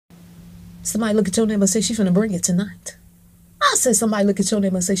Somebody look at your neighbor and say she finna bring it tonight. I said somebody look at your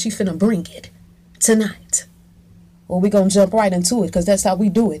neighbor and say she finna bring it tonight. Well, we gonna jump right into it because that's how we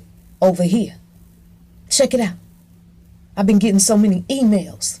do it over here. Check it out. I've been getting so many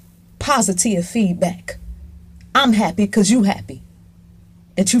emails, positive feedback. I'm happy because you happy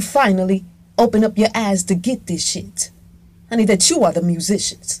that you finally open up your eyes to get this shit. Honey, that you are the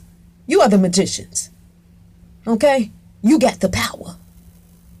musicians. You are the magicians. Okay? You got the power.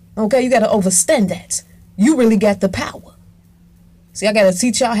 Okay? You got to overstand that. You really got the power. See, I got to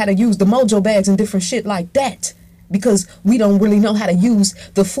teach y'all how to use the mojo bags and different shit like that because we don't really know how to use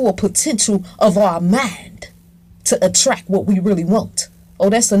the full potential of our mind to attract what we really want. Oh,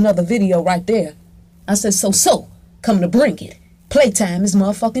 that's another video right there. I said, so, come to bring it. Playtime is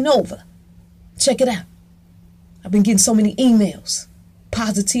motherfucking over. Check it out. I've been getting so many emails,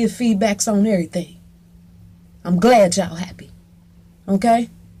 positive feedbacks on everything. I'm glad y'all happy. Okay?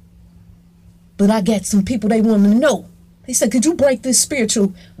 But I got some people they want to know. They said, could you break this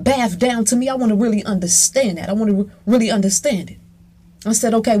spiritual bath down to me? I want to really understand that. I want to really understand it. I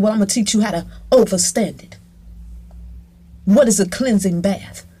said, okay, well, I'm going to teach you how to overstand it. What is a cleansing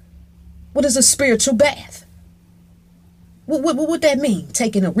bath? What is a spiritual bath? What that mean?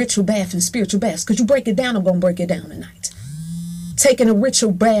 Taking a ritual bath and spiritual baths. Could you break it down? I'm going to break it down tonight. Taking a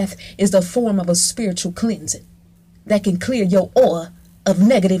ritual bath is the form of a spiritual cleansing that can clear your aura of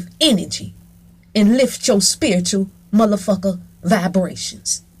negative energy and lift your spiritual motherfucker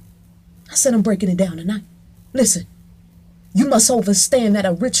vibrations. I said I'm breaking it down tonight. Listen, you must understand that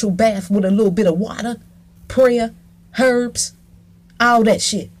a ritual bath with a little bit of water, prayer, herbs, all that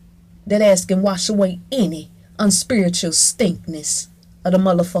shit, that ass can wash away any unspiritual stinkness of the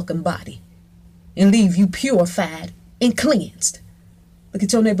motherfucking body and leave you purified and cleansed. Look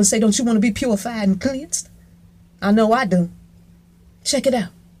at your neighbor and say, don't you want to be purified and cleansed? I know I do. Check it out.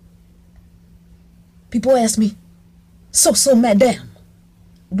 People ask me, so madam,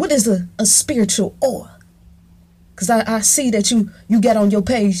 what is a spiritual aura? Because I see that you get on your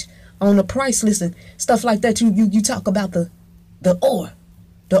page on the price list and stuff like that. You talk about the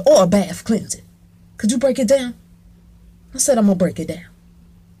aura bath cleansing. Could you break it down? I said I'm going to break it down.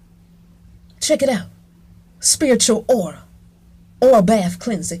 Check it out. Spiritual aura bath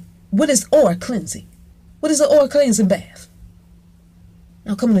cleansing. What is aura cleansing? What is an aura cleansing bath?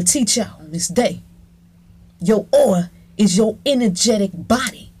 Now I'm coming to teach y'all on this day. Your aura is your energetic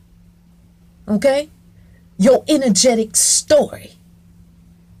body. Okay? Your energetic story.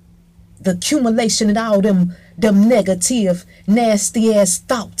 The accumulation of all them negative, nasty ass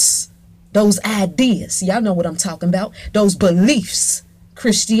thoughts. Those ideas, y'all know what I'm talking about. Those beliefs,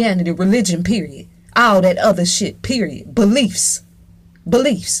 Christianity, religion, period. All that other shit, period. Beliefs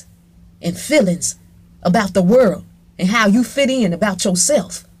and feelings about the world and how you fit in about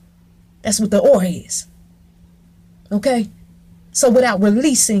yourself. That's what the aura is. Okay? So without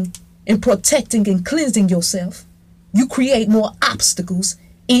releasing and protecting and cleansing yourself, you create more obstacles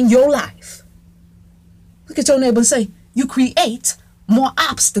in your life. Look at your neighbor and say, you create more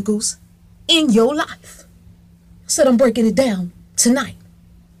obstacles in your life. I said I'm breaking it down tonight.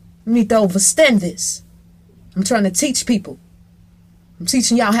 You need to understand this. I'm trying to teach people. I'm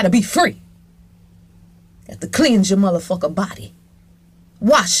teaching y'all how to be free. You have to cleanse your motherfucker body.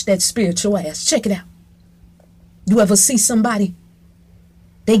 Wash that spiritual ass. Check it out. You ever see somebody,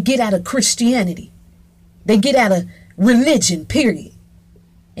 they get out of Christianity, they get out of religion, period,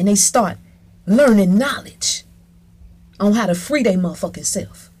 and they start learning knowledge on how to free their motherfucking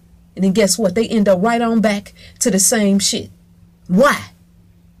self. And then guess what? They end up right on back to the same shit. Why?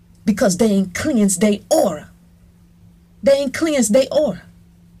 Because they ain't cleansed their aura. They ain't cleansed their aura.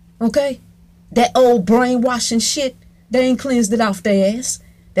 Okay? That old brainwashing shit, they ain't cleansed it off their ass.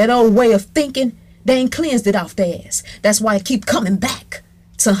 That old way of thinking, they ain't cleansed it off their ass. That's why it keep coming back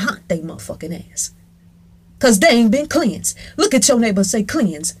to haunt their motherfucking ass. Because they ain't been cleansed. Look at your neighbor and say,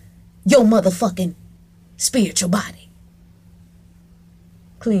 cleanse your motherfucking spiritual body.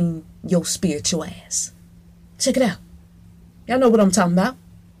 Clean your spiritual ass. Check it out. Y'all know what I'm talking about.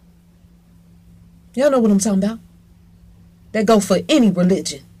 Y'all know what I'm talking about. That go for any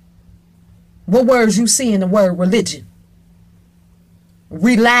religion. What words you see in the word religion?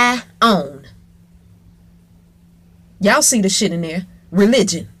 Rely on. Y'all see the shit in there.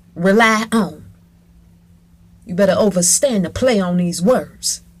 Religion. Rely on. You better understand the play on these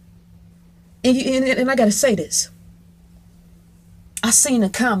words. And I gotta say this. I seen a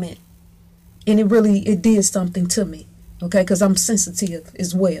comment and it did something to me. Okay, because I'm sensitive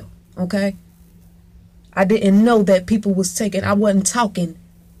as well. Okay. I didn't know that people was taking, I wasn't talking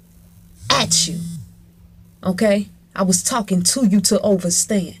at you. Okay. I was talking to you to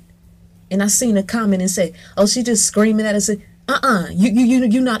understand. And I seen a comment and say, oh, she just screaming at us.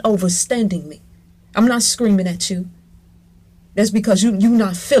 You're not overstanding me. I'm not screaming at you. That's because you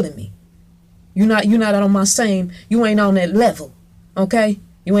not feeling me. You're not on my same, you ain't on that level. Okay?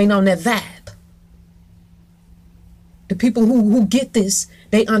 You ain't on that vibe. The people who get this,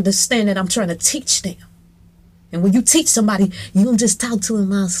 they understand that I'm trying to teach them. And when you teach somebody, you don't just talk to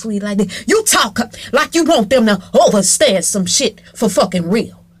them all sweet like that. You talk like you want them to overstand some shit for fucking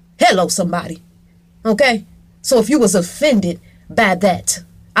real. Hello, somebody. Okay? So if you was offended by that,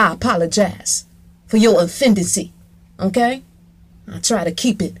 I apologize for your offendency. Okay? I try to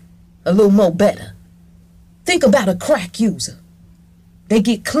keep it a little more better. Think about a crack user. They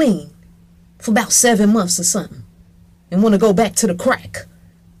get clean for about 7 months or something and want to go back to the crack.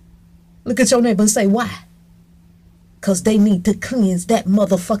 Look at your neighbor and say, why? Because they need to cleanse that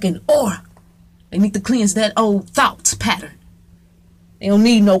motherfucking aura. They need to cleanse that old thought pattern. They don't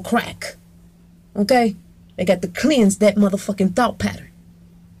need no crack. Okay? They got to cleanse that motherfucking thought pattern.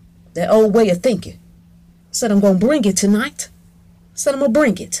 That old way of thinking. Said I'm going to bring it tonight. Said I'm going to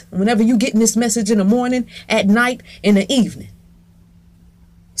bring it. Whenever you getting this message in the morning, at night, in the evening.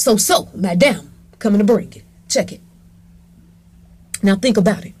 So, madam, coming to bring it. Check it. Now think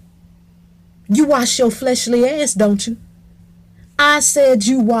about it. You wash your fleshly ass, don't you? I said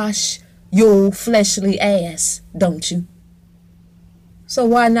you wash your fleshly ass, don't you? So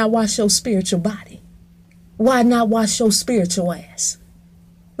why not wash your spiritual body? Why not wash your spiritual ass?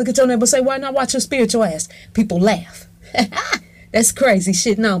 Look at your neighbor, say, why not wash your spiritual ass? People laugh. That's crazy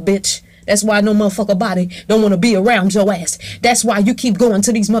shit now, bitch. That's why no motherfucker body don't want to be around your ass. That's why you keep going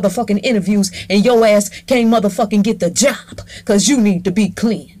to these motherfucking interviews and your ass can't motherfucking get the job. Because you need to be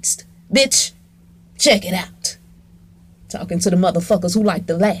cleansed. Bitch, check it out. Talking to the motherfuckers who like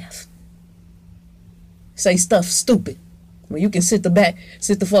to laugh. Say stuff stupid. Well, you can sit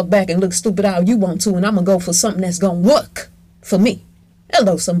the fuck back and look stupid all you want to, and I'm going to go for something that's going to work for me.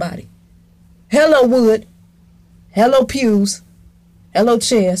 Hello, somebody. Hello, wood. Hello, pews. Hello,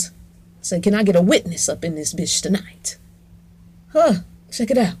 chairs. Say, can I get a witness up in this bitch tonight? Check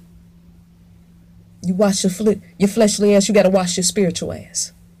it out. You wash your fleshly ass, you got to wash your spiritual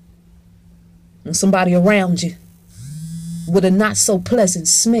ass. When somebody around you with a not so pleasant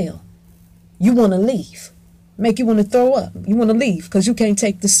smell, you want to leave. Make you want to throw up. You want to leave because you can't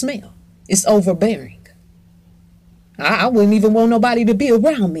take the smell. It's overbearing. I wouldn't even want nobody to be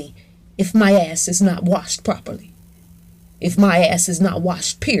around me if my ass is not washed properly. If my ass is not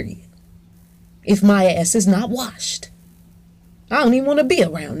washed, period. If my ass is not washed, I don't even want to be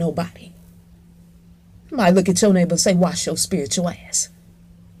around nobody. You might look at your neighbor and say, wash your spiritual ass.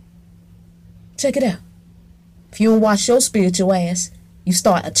 Check it out. If you don't wash your spiritual ass, you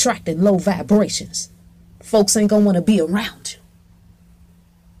start attracting low vibrations. Folks ain't gonna want to be around you.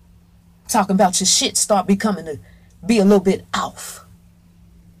 Talking about your shit start becoming to be a little bit off.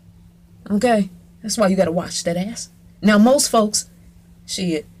 Okay? That's why you gotta wash that ass. Now most folks,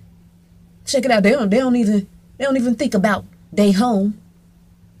 shit, check it out, they don't even think about their home.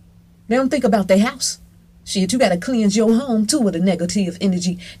 They don't think about their house. Shit, you gotta cleanse your home too with the negative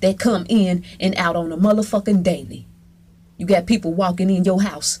energy that come in and out on a motherfucking daily. You got people walking in your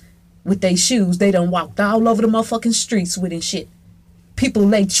house with their shoes they done walked all over the motherfucking streets with and shit. People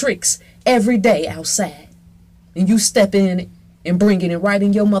lay tricks every day outside. And you step in it and bring it right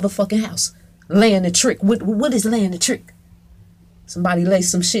in your motherfucking house. Laying the trick. What is laying the trick? Somebody lay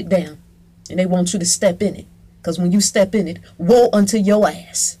some shit down and they want you to step in it. Because when you step in it, woe unto your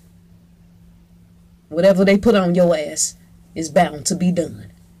ass. Whatever they put on your ass is bound to be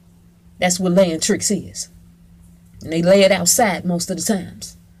done. That's what laying tricks is. And they lay it outside most of the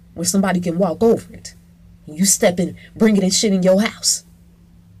times where somebody can walk over it. And you step in, bringing that shit in your house.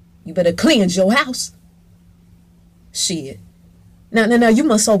 You better cleanse your house. Shit. Now, you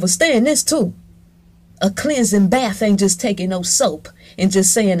must understand this too. A cleansing bath ain't just taking no soap and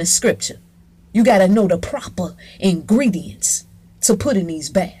just saying a scripture. You got to know the proper ingredients to put in these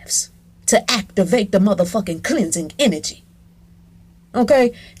baths to activate the motherfucking cleansing energy.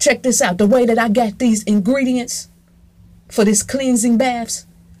 Okay, check this out. The way that I got these ingredients for this cleansing baths,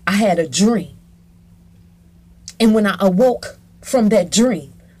 I had a dream. And when I awoke from that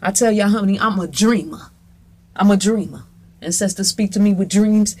dream, I tell y'all, honey, I'm a dreamer. I'm a dreamer. Ancestors speak to me with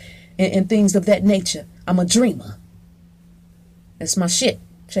dreams and things of that nature. I'm a dreamer. That's my shit.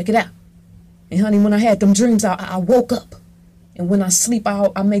 Check it out. And honey, when I had them dreams, I woke up. And when I sleep,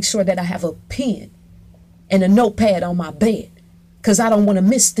 I make sure that I have a pen and a notepad on my bed. Because I don't want to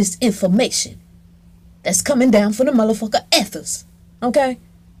miss this information that's coming down from the motherfucker ethers. Okay?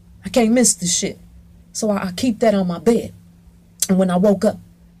 I can't miss this shit. So I keep that on my bed. And when I woke up,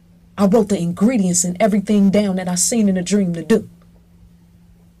 I wrote the ingredients and everything down that I seen in a dream to do.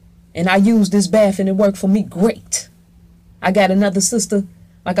 And I used this bath and it worked for me great. I got another sister.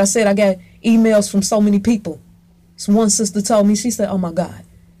 Like I said, I got emails from so many people. So one sister told me, she said, oh my God,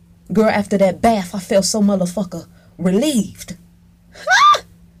 girl, after that bath, I felt so motherfucker relieved.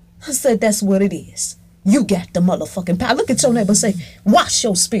 I said, that's what it is. You got the motherfucking power. Look at your neighbor and say, wash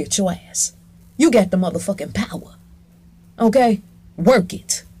your spiritual ass. You got the motherfucking power. Okay? Work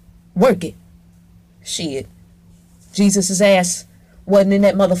it. Work it. Shit. Jesus' ass wasn't in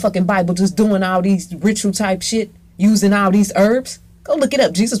that motherfucking Bible just doing all these ritual type shit, using all these herbs. Go look it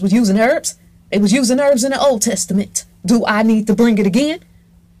up. Jesus was using herbs. They was using herbs in the Old Testament. Do I need to bring it again?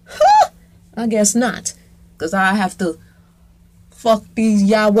 Huh? I guess not. Because I have to fuck these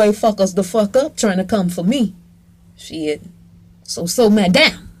Yahweh fuckers the fuck up trying to come for me. Shit. So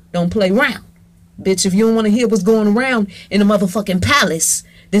madam, don't play around. Bitch, if you don't want to hear what's going around in the motherfucking palace,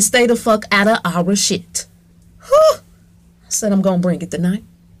 then stay the fuck out of our shit. Huh? I said I'm gonna bring it tonight.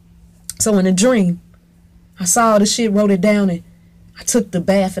 So in a dream, I saw the shit, wrote it down, and I took the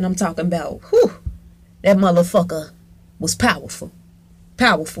bath, and I'm talking about, whew, that motherfucker was powerful.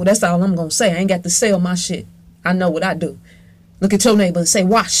 Powerful, that's all I'm gonna say. I ain't got to sell my shit. I know what I do. Look at your neighbor and say,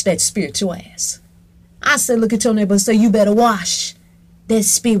 wash that spiritual ass. I said, look at your neighbor and say, you better wash that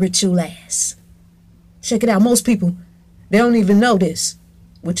spiritual ass. Check it out. Most people, they don't even know this.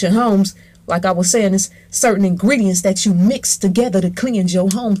 With your homes, like I was saying, there's certain ingredients that you mix together to cleanse your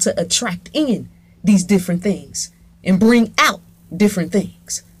home to attract in these different things and bring out different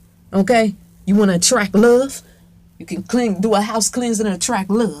things. Okay? You want to attract love? You can do a house cleansing and attract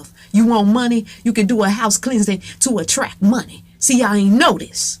love. You want money? You can do a house cleansing to attract money. See, y'all ain't know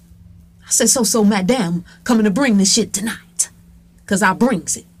this. I said, so madam, coming to bring this shit tonight. Because I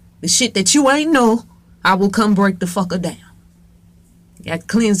brings it. The shit that you ain't know, I will come break the fucker down. Got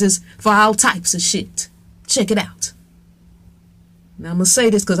cleanses for all types of shit. Check it out. Now I'm going to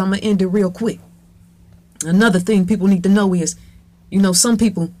say this because I'm going to end it real quick. Another thing people need to know is, you know, some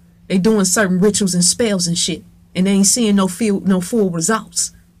people, they doing certain rituals and spells and shit, and they ain't seeing no full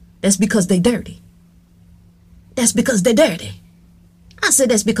results. That's because they dirty. That's because they're dirty. I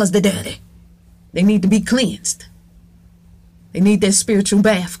said that's because they're dirty. They need to be cleansed. They need that spiritual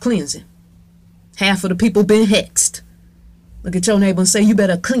bath cleansing. Half of the people been hexed. Look at your neighbor and say, you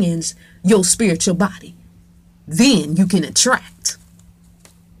better cleanse your spiritual body. Then you can attract.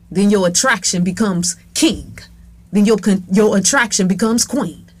 Then your attraction becomes king. Then your attraction becomes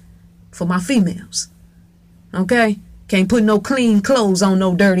queen. For my females. Okay? Can't put no clean clothes on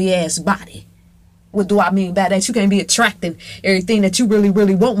no dirty ass body. What do I mean by that? You can't be attracting everything that you really,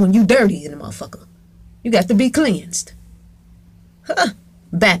 really want when you dirty in the motherfucker. You got to be cleansed. Huh.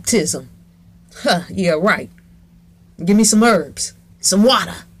 Baptism. Huh. Yeah, right. Give me some herbs. Some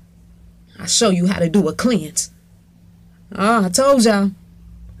water. I'll show you how to do a cleanse. I told y'all.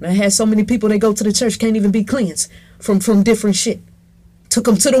 I had so many people that go to the church can't even be cleansed from different shit. Took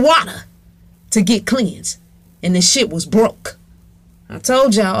them to the water to get cleansed. And the shit was broke. I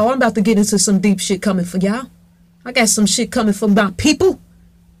told y'all, I'm about to get into some deep shit coming for y'all. I got some shit coming for my people.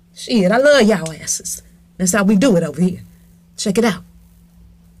 Shit, I love y'all asses. That's how we do it over here. Check it out.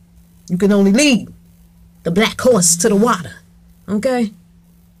 You can only lead the black horse to the water. Okay?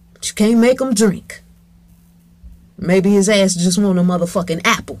 But you can't make him drink. Maybe his ass just want a motherfucking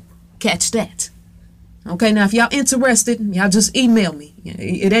apple. Catch that. Okay, now if y'all interested, y'all just email me.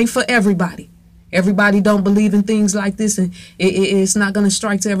 It ain't for everybody. Everybody don't believe in things like this, and it's not going to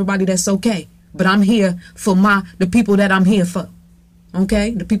strike to everybody. That's okay. But I'm here for the people that I'm here for.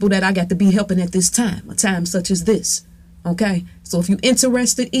 Okay? The people that I got to be helping at this time, a time such as this. Okay? So if you're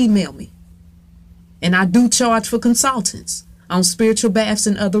interested, email me. And I do charge for consultants on spiritual baths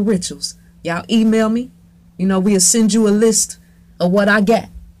and other rituals. Y'all email me. You know, we'll send you a list of what I got.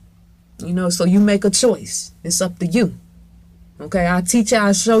 You know, so you make a choice. It's up to you. Okay, I'll teach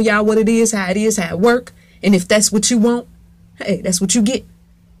y'all, show y'all what it is, how it work. And if that's what you want, hey, that's what you get.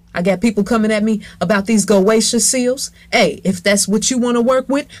 I got people coming at me about these Goetia seals. Hey, if that's what you want to work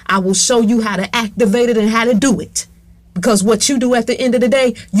with, I will show you how to activate it and how to do it. Because what you do at the end of the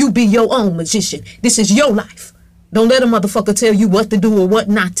day, you be your own magician. This is your life. Don't let a motherfucker tell you what to do or what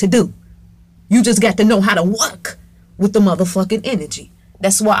not to do. You just got to know how to work with the motherfucking energy.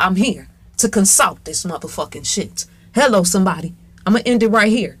 That's why I'm here, to consult this motherfucking shit. Hello, somebody. I'm going to end it right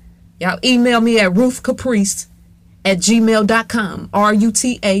here. Y'all email me at ruthcaprice@gmail.com.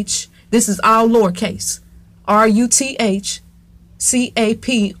 RUTH. This is all lowercase. RUTHCAPRISE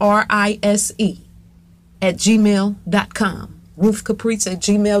 @gmail.com.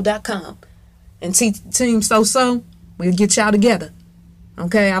 ruthcaprice@gmail.com. And Team So we'll get y'all together.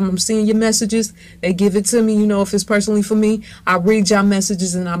 Okay, I'm seeing your messages. They give it to me. You know, if it's personally for me, I read y'all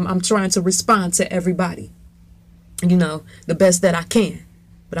messages and I'm trying to respond to everybody, you know, the best that I can.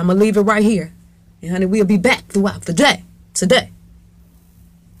 But I'm going to leave it right here. And honey, we'll be back throughout the day today.